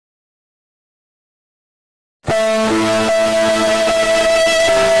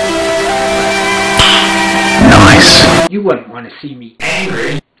Nice. You wouldn't want to see me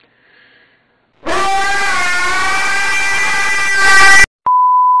angry.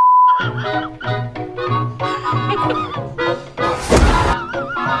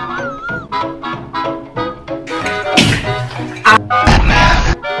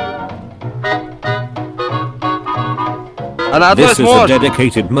 This is a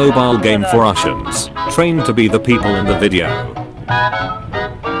dedicated mobile game for Russians, trained to be the people in the video.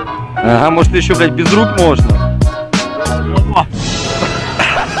 Ага, может еще, блядь, без рук можно?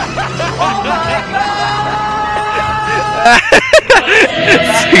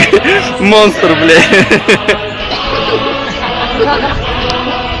 Монстр, блядь.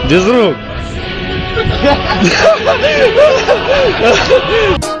 Без рук.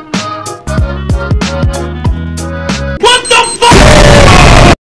 What the fuck?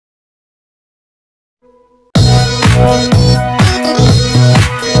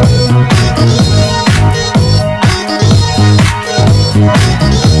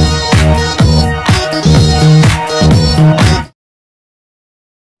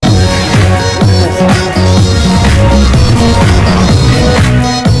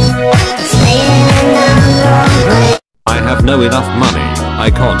 I have no enough money,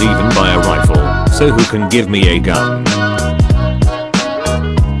 I can't even buy a rifle, so who can give me a gun?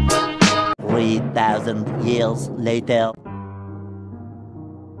 3,000 years later.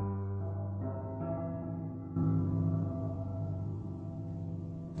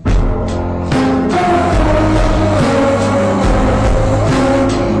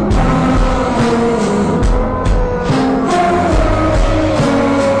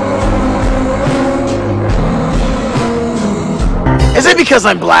 Is it because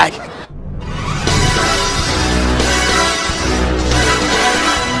I'm black?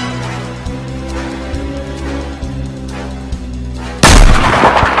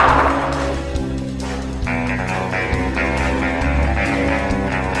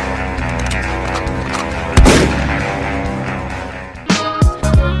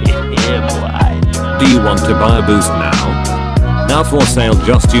 Do you want to buy a boost now? Now for sale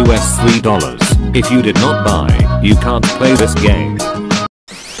just US $3. If you did not buy, you can't play this game.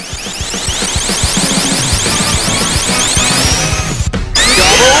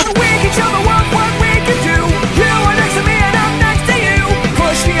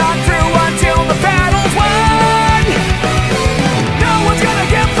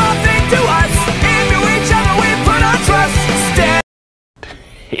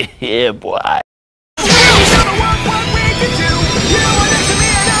 Yeah, boy.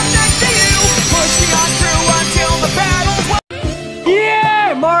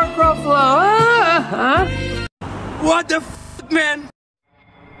 Yeah, Mark Ruffalo. What the f, man?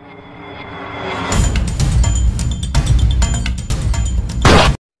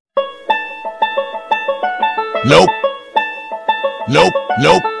 Nope. Nope.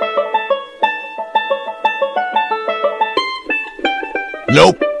 Nope.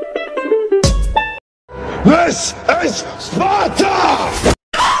 Nope. This is Sparta!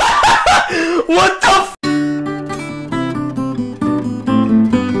 What the f?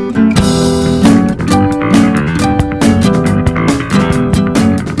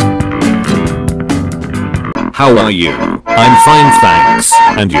 How are you? I'm fine, thanks.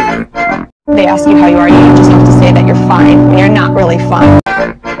 And you? They ask you how you are, you just have to say that you're fine when you're not really fine.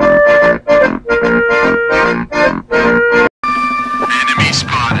 Enemy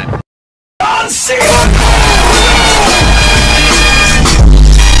spotted.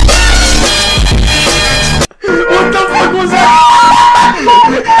 What the fuck was that?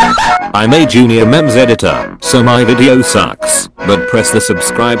 I'm a junior memes editor, so my video sucks, but press the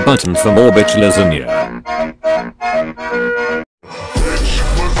subscribe button for more bitch lasagna.